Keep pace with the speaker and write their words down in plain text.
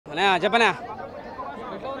చెప్పనా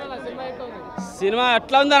సినిమా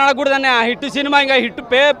ఎట్లా ఉందని అడగకూడదన్న హిట్ సినిమా ఇంకా హిట్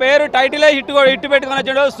పేరు టైటిలే హిట్ పెట్టుకుని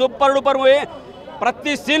వచ్చాడు సూపర్ డూపర్ మూవీ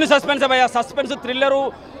ప్రతి సీన్ సస్పెన్స్ భయ సస్పెన్స్ థ్రిల్లరు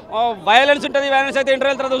వైలెన్స్ ఉంటుంది వైలెన్స్ అయితే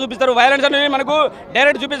ఇంటర్వెల్ తర్వాత చూపిస్తారు వైలెన్స్ అనేది మనకు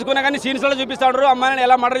డైరెక్ట్ చూపించుకున్నా కానీ సీన్స్లో చూపిస్తాడు అమ్మాయిని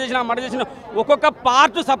ఎలా మర్డర్ చేసిన ఒక్కొక్క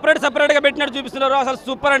పార్ట్ సపరేట్గా పెట్టినట్టు చూపిస్తున్నారు అసలు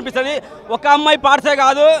సూపర్ అనిపిస్తుంది ఒక అమ్మాయి పార్ట్సే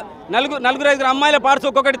కాదు నలుగురు 5 అమ్మాయిల పార్ట్స్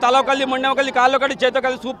ఒక్కొక్కటి తల ఒకటి మొండె ఒకటి కాళ్ళు ఒకటి చేతి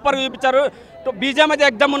ఒకటి సూపర్ చూపించారు బీజం అయితే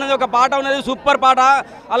ఎగ్దమ్ ఉన్నది ఒక పాట ఉన్నది సూపర్ పాట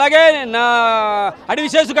అలాగే అడివి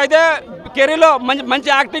శేషుకు అయితే కెరీర్లో మంచి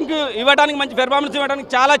యాక్టింగ్ ఇవ్వడానికి మంచి పెర్ఫార్మెన్స్ ఇవ్వడానికి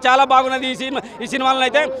చాలా బాగున్నది ఈ సినిమాలో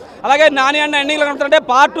అయితే అలాగే నాని అన్న ఎండింగ్లో కనుకుంటే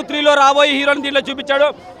పార్ట్ 3లో రాబోయే హీరోని దీంట్లో చూపించాడు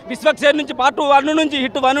విశ్వక్సేన్ నుంచి పార్ట్ 1 నుంచి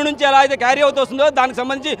హిట్ 1 నుంచి ఎలా అయితే క్యారీ అవుతుందో దానికి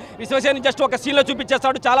సంబంధించి విశ్వక్సేన్ జస్ట్ ఒక సీన్లో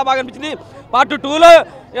చూపించేస్తాడు చాలా బాగా అనిపించింది పార్ట్ 2లో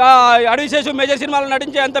అడివి శేషు మేజర్ సినిమాలో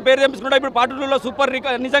నటించి ఎంత పేరు తెప్పించుకుంటాడు ఇప్పుడు పార్ట్ 2లో సూపర్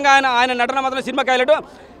నిజంగా ఆయన నటన మాత్రం సినిమాకి హైలైట్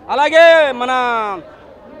అలాగే మన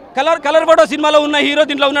కలర్ ఫోటో సినిమాలో ఉన్న హీరో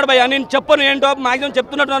దీంట్లో ఉన్నాడు భయ్య నేను చెప్పను ఏంటో మ్యాక్సిమం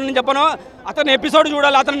చెప్తున్నట్టు నేను చెప్పను అతని ఎపిసోడ్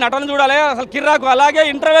చూడాలి అతని నటన చూడాలి అసలు కిర్రాకు అలాగే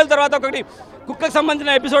ఇంటర్వెల్ తర్వాత ఒకటి కుక్కకు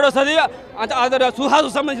సంబంధించిన ఎపిసోడ్ వస్తుంది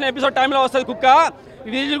సుహాసుకు సంబంధించిన ఎపిసోడ్ టైంలో వస్తుంది కుక్క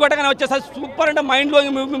విజులు కొట్టగానే వచ్చేసరి సూపర్ అంటే మైండ్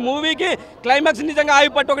బ్లోయింగ్ మూవీకి క్లైమాక్స్ నిజంగా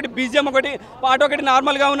ఆగిపట్టు ఒకటి బీజిఎం ఒకటి పాట ఒకటి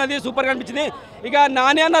నార్మల్గా ఉన్నది సూపర్గా అనిపించింది ఇక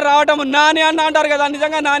నాని అన్న రావటం నాని అన్న అంటారు కదా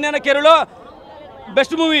నిజంగా నాని అన్న కెరీర్లో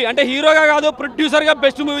బెస్ట్ మూవీ అంటే హీరోగా కాదు ప్రొడ్యూసర్గా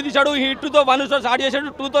బెస్ట్ మూవీ తీశాడు హిట్తో 1 స్టార్ట్ చేశాడు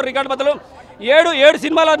 2తో రికార్డ్ బదులు 7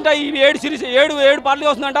 సినిమాలు అంట ఈ 7 సిరీస్ 7 పాటలు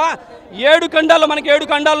వస్తుందంట 7 ఖండాల్లో మనకి 7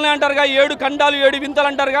 ఖండాలు అంటారుగా 7 ఖండాలు 7 వింతలు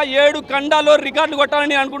అంటారుగా 7 ఖండాల్లో రికార్డులు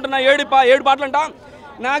కొట్టాలని అనుకుంటున్నా 7 పాటలు అంట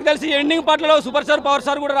నాకు తెలిసి ఎండింగ్ పాటలలో సూపర్ స్టార్ పవర్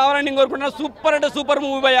స్టార్ కూడా రావాలని నేను కోరుకుంటున్నాను సూపర్ అంటే సూపర్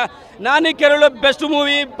మూవీ భయ్య నాని కెరీర్లో బెస్ట్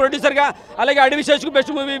మూవీ ప్రొడ్యూసర్గా అలాగే అడివి శేష్కు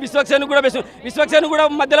బెస్ట్ మూవీ విశ్వక్సేన్ కూడా బెస్ట్ విశ్వక్సేన్ కూడా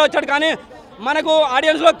మధ్యలో వచ్చాడు కానీ మనకు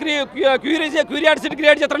ఆడియన్స్లో క్యూరియాసిటీ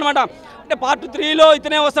క్రియేట్ చేస్తారనమాట అంటే పార్ట్ 3లో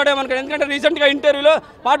ఇతనే వస్తాడే మనకు ఎందుకంటే రీసెంట్గా ఇంటర్వ్యూలో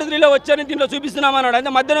పార్ట్ 3లో వచ్చారని దీంట్లో చూపిస్తున్నాం అన్నాడు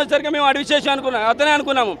అంటే మధ్యన వచ్చేసరికి మేము అడివి శేష్ అతనే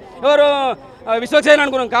అనుకున్నాము ఎవరు విశ్వక్సేన్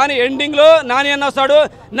అనుకున్నాం కానీ ఎండింగ్లో నాని అన్న వస్తాడు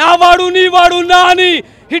నావాడు నీవాడు నాని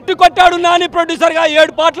హిట్ కొట్టాడు నాని ప్రొడ్యూసర్గా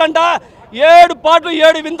 7 పాటలు అంట 7 పాటలు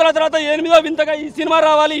 7 వింతల తర్వాత 8వ వింతగా ఈ సినిమా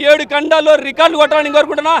రావాలి 7 ఖండాల్లో రికార్డులు కొట్టాలని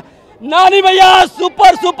కోరుకుంటున్నా నాని భయ్యా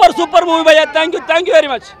సూపర్ మూవీ భయ్యా థ్యాంక్ యూ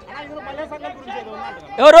వెరీ మచ్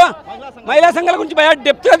ఎవరు మహిళా సంఘాల గురించి భయ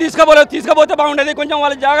డెప్త్గా తీసుకుపోతే బాగుండేది కొంచెం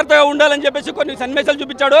వాళ్ళు జాగ్రత్తగా ఉండాలని చెప్పేసి కొన్ని సన్నివేశాలు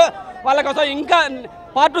చూపించాడు వాళ్ళ కోసం ఇంకా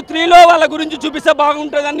పార్ట్ 3లో వాళ్ళ గురించి చూపిస్తే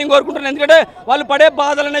బాగుంటుందని నేను కోరుకుంటున్నాను ఎందుకంటే వాళ్ళు పడే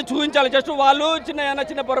బాధలనే చూపించాలి జస్ట్ వాళ్ళు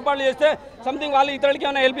చిన్న పొరపాట్లు చేస్తే సంథింగ్ వాళ్ళు ఇతరులకి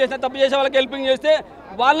ఏమైనా హెల్ప్ చేస్తే తప్పు చేసే వాళ్ళకి హెల్పింగ్ చేస్తే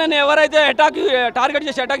వాళ్ళని ఎవరైతే టార్గెట్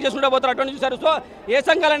చేసి అటాక్ చేసుకుంటూ పోతారు అటువంటి చూసారు సో ఏ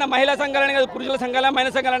సంఘాలైనా మహిళా సంఘాలైనా కదా పురుషుల సంఘాలైనా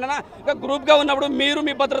మహిళా సంఘాలైనా ఒక గ్రూప్గా ఉన్నప్పుడు మీరు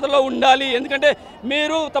మీ భద్రతలో ఉండాలి ఎందుకంటే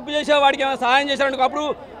మీరు తప్పు చేసే వాడికి ఏమైనా సహాయం చేశారనుకో అప్పుడు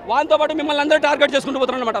వాళ్ళతో పాటు మిమ్మల్ని అందరూ టార్గెట్ చేసుకుంటూ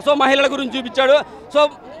పోతారు అనమాట సో మహిళల గురించి చూపించాడు సో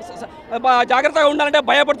జాగ్రత్తగా ఉండాలంటే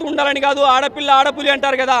భయపడుతూ ఉండాలని కాదు ఆడపులి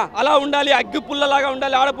అంటారు కదా అలా ఉండాలి అగ్గి పుల్లలాగా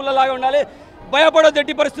ఉండాలి ఆడపుల్లలాగా ఉండాలి భయపడొద్దు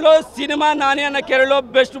ఎట్టి పరిస్థితిలో సినిమా నాని అన్న కెరీర్లో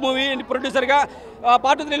బెస్ట్ మూవీ ప్రొడ్యూసర్గా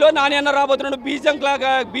పార్ట్ 3లో నాని అన్న రాబోతున్నాడు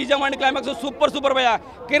బీజం అండ్ క్లైమాక్స్ సూపర్ భయ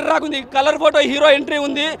కిర్రాకుంది కలర్ ఫోటో హీరో ఎంట్రీ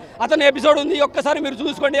ఉంది అతని ఎపిసోడ్ ఉంది ఒక్కసారి మీరు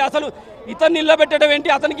చూసుకోండి అసలు ఇతను నిలబెట్టడం ఏంటి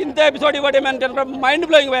అతనికి ఇంత ఎపిసోడ్ ఇవ్వడం అంటే మైండ్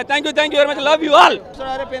బ్లోయింగ్ భయ thank you very much love you all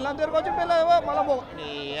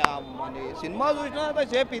cinema చూసినా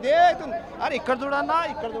సేపు ఇదే అవుతుంది అరే ఇక్కడ చూడన్నా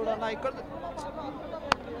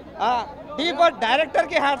టీ ఫర్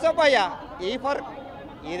డైరెక్టర్కి హ్యాట్సప్ అయ్యా ఈ ఫర్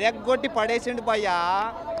ఇరెగ్గొట్టి పడేసిండు భయ్యా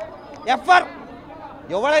ఎఫర్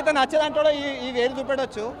ఎవడైతే నచ్చదంటాడో ఈ వేరు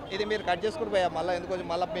చూపెట్టచ్చు ఇది మీరు కట్ చేసుకుని పోయా మళ్ళీ ఎందుకు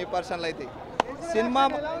మళ్ళీ మీ పర్సనల్ అయితే సినిమా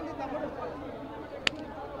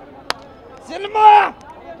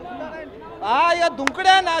ఇక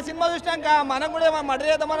దుంకుడే నా సినిమా చూసినాక మనం కూడా మర్డర్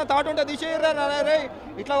చేద్దామన్న థాట్ ఉంటే తీసేయరా రే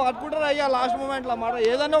ఇట్లా పట్టుకుంటారు అయ్యా లాస్ట్ మూమెంట్లో మాట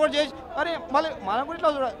ఏదన్నా ఒకటి చేసి అరే మళ్ళీ మనం కూడా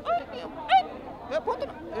ఇట్లా చూడాలి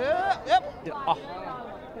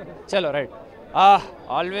చలో రైట్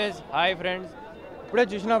ఆల్వేస్ హాయ్ ఫ్రెండ్స్ ఇప్పుడే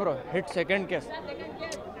చూసినా bro hit second case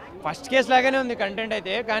first case లాగానే ఉంది కంటెంట్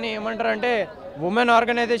అయితే కానీ ఏమంటారంటే ఉమెన్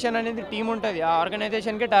ఆర్గనైజేషన్ అనేది టీం ఉంటుంది ఆ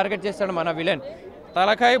ఆర్గనైజేషన్కే టార్గెట్ చేస్తాడు మన విలన్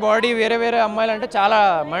తలకాయ బాడీ వేరే అమ్మాయిలు అంటే చాలా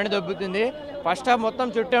మైండ్ దొబ్బుతుంది ఫస్ట్ హాఫ్ మొత్తం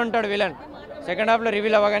చుట్టే ఉంటాడు విలన్ సెకండ్ హాఫ్లో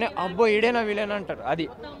రివీల్ అవ్వగానే అబ్బో ఈడేనా విలన్ అంటారు అది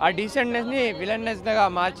ఆ డీసెంట్నెస్ని విలన్నెస్గా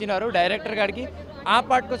మార్చినారు డైరెక్టర్ గారికి ఆ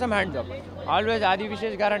పార్ట్ కోసం హ్యాండ్స్ అప్ ఆల్వేస్ ఆదివి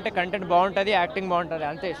శేష్ గారు అంటే కంటెంట్ బాగుంటుంది యాక్టింగ్ బాగుంటుంది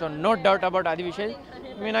అంతే so no doubt about ఆదివి Sesh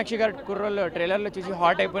Meenakshi గారు కుర్రోళ్ళు ట్రైలర్లో చూసి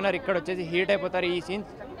హాట్ అయిపోయినారు ఇక్కడ వచ్చేసి హీట్ అయిపోతారు ఈ సీన్స్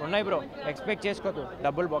ఉన్నాయి బ్రో ఎక్స్పెక్ట్ చేసుకోవద్దు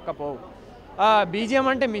డబ్బులు బొక్క పోవు బీజిఎం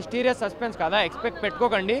అంటే మిస్టీరియస్ సస్పెన్స్ కదా ఎక్స్పెక్ట్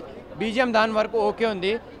పెట్టుకోకండి బీజిఎం దాని వరకు ఓకే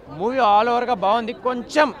ఉంది మూవీ ఆల్ ఓవర్గా బాగుంది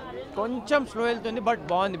కొంచెం స్లో వెళ్తుంది బట్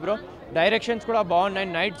బాగుంది బ్రో డైరెక్షన్స్ కూడా బాగున్నాయి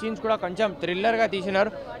నైట్ సీన్స్ కూడా కొంచెం థ్రిల్లర్గా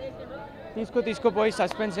తీసినారు తీసుకుపోయి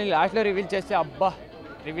సస్పెన్స్ని లాస్ట్లో రివీల్ చేస్తే అబ్బా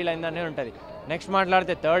రివీల్ అయిందనే ఉంటుంది. నెక్స్ట్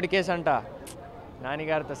మాట్లాడితే థర్డ్ కేసు అంట, నాని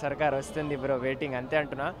గారితో సర్కార్ వస్తుంది బ్రో, వెయిటింగ్ అంతే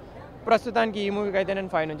అంటున్నా. ప్రస్తుతానికి ఈ మూవీకి అయితే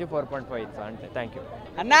నేను 5 నుంచి 4.5 ఇస్తాను అంతే. థ్యాంక్ యూ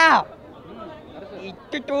అన్నా.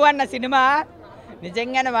 ఇట్టు 2 అన్న సినిమా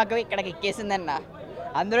నిజంగానే మాకు ఇక్కడికి ఎక్కేసిందన్న.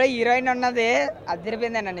 అందులో హీరోయిన్ ఉన్నది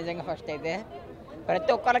అదిరిపోయిందన్న నిజంగా. ఫస్ట్ అయితే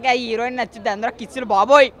ప్రతి ఒక్కరికి ఆ హీరోయిన్ నచ్చుద్ది. అందులో కిస్సులు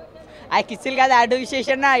బాబోయ్, ఆ కిస్సులు కాదు అడివి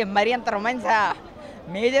శేష్ అన్న మరీ అంత రొమాన్సా.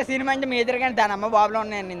 మేజర్ సినిమా అంటే మేజర్, కానీ దాని అమ్మ బాబులో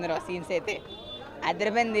ఉన్నాయండి ఇందులో సీన్స్ అయితే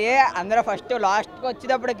అదిరిపోయింది. అందులో ఫస్ట్ లాస్ట్కి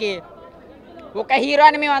వచ్చేటప్పటికి ఒక హీరో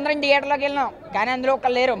అని మేము అందరం థియేటర్లోకి వెళ్ళినాం, కానీ అందులో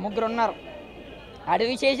ఒకరు లేరు, 3 ఉన్నారు.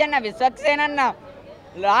 అడివి శేష్ అన్న, విశ్వక్సేన్ అన్న,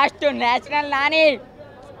 లాస్ట్ నేషనల్ నాని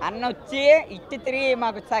అన్న వచ్చి ఇట్టి తిరిగి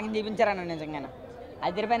మాకు సగం చూపించారన్న. నిజంగానే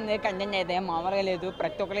అదిరిపోయింది. కంటెంట్ అయితే మామూలుగా లేదు,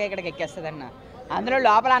 ప్రతి ఒక్కరికి ఇక్కడికి ఎక్కేస్తుంది అన్న. అందులో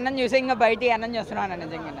లోపల అన్నం చూసి ఇంకా బయట అన్నం చూస్తున్నాం అన్న.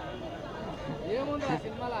 నిజంగా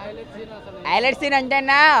హైలైట్ సీన్ అంటే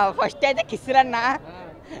అన్న ఫస్ట్ అయితే కిస్సులు అన్న,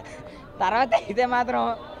 తర్వాత అయితే మాత్రం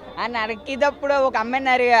ఆ నరికేటప్పుడు ఒక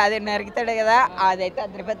అమ్మాయి అది నరికితాడు కదా, అదైతే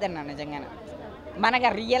అదిరిపోద్ది అన్న. నిజంగానే మనకు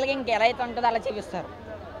రియల్గా ఇంకెలా అయితే ఉంటుందో అలా చూపిస్తారు.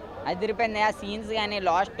 అదిరిపోయింది ఆ సీన్స్. కానీ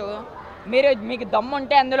లాస్ట్ మీకు దమ్ము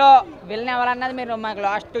ఉంటే అందులో విలన్ ఎవరన్నది మీరు మాకు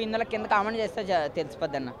లాస్ట్ ఇందులో కింద కామెంట్ చేస్తే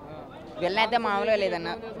తెలిసిపోద్ది అన్న. విలన్ అయితే మామూలుగా లేదన్న,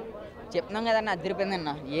 చెప్తున్నాం కదన్న. అదిరిపోయింది అన్న.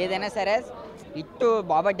 ఏదైనా సరే ఇట్టు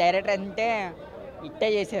బాబా డైరెక్టర్ అంటే ఇట్టే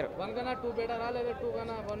చేశారు. 1 కన్నా 2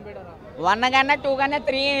 కన్నా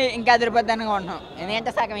 3 ఇంకా అదిరిపోద్ది అనుకుంటున్నాం.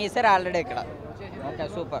 ఎందుకంటే సగం వేసారు ఆల్రెడీ ఇక్కడ. ఓకే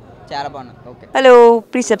సూపర్, చాలా బాగుంది. Okay hello,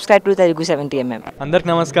 please subscribe to Telugu 70mm. అందరికి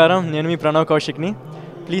నమస్కారం, నేను మీ Pranav కౌశిక్ని.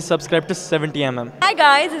 Please subscribe to 70mm. Hi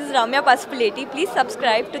guys, this is Ramya Pasupuleti. Please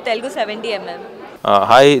subscribe to Telugu 70mm.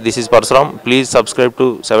 Hi, this is Parsuram. Please subscribe to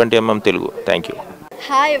 70mm Telugu. Thank you.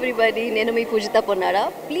 Hi everybody, నేను మీ పూజిత Ponnada.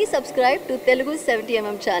 Please subscribe to Telugu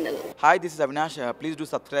 70mm channel. Hi, this is Avinash. Please do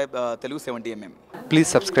subscribe Telugu 70mm. Please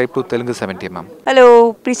subscribe to Telugu 70mm. Hello,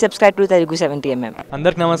 please subscribe to Telugu 70mm.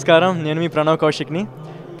 అందరికి నమస్కారం, నేను మీ Pranav కౌశిక్ని.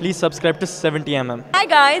 Please subscribe to 70mm. Hi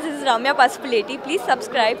guys, this is Ramya Pasupuleti. Please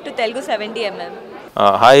subscribe to Telugu 70mm.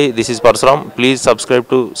 Hi, this is Parsuram. Please subscribe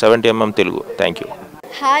to 70mm Telugu. Thank you.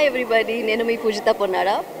 Hi everybody, నేను మీ పూజిత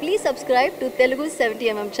Ponnada. Please subscribe to Telugu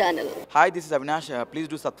 70mm channel. Hi, this is Avinash. Please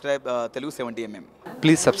do subscribe Telugu 70mm.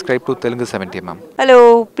 Please subscribe to Telugu 70mm. Hello,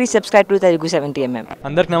 please subscribe to Telugu 70mm.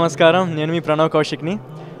 అందరికి నమస్కారం, నేను మీ Pranav కౌశిక్ని.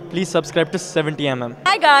 Please subscribe to 70mm.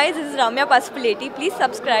 Hi guys, this is Ramya Pasupuleti. Please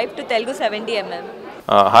subscribe to Telugu 70mm.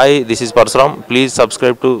 Hi, this is Parsuram. Please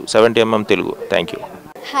subscribe to 70mm Telugu. Thank you.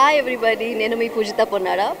 Hi everybody, నేను మీ పూజిత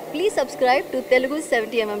Ponnada. Please subscribe to Telugu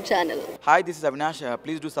 70mm channel. Hi, this is Avinash.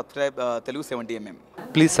 Please do subscribe Telugu 70mm.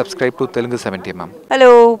 Please subscribe to Telugu 70mm. Hello,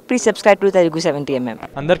 please subscribe to Telugu 70mm.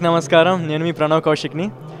 అందరికి నమస్కారం, నేను మీ Pranav కౌశిక్ని.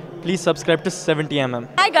 Please subscribe to 70mm.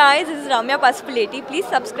 Hi guys, this is Ramya Pasupuleti. Please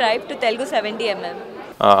subscribe to Telugu 70mm.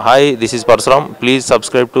 Hi, this is Parsuram. Please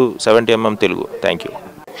subscribe to 70mm Telugu. Thank you.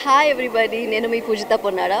 Hi everybody, నేను మీ పూజిత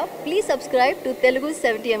Ponnada. Please subscribe to Telugu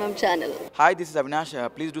 70mm channel. Hi, this is Avinash.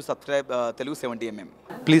 Please do subscribe Telugu 70mm.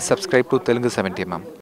 Please subscribe to Telugu 70mm.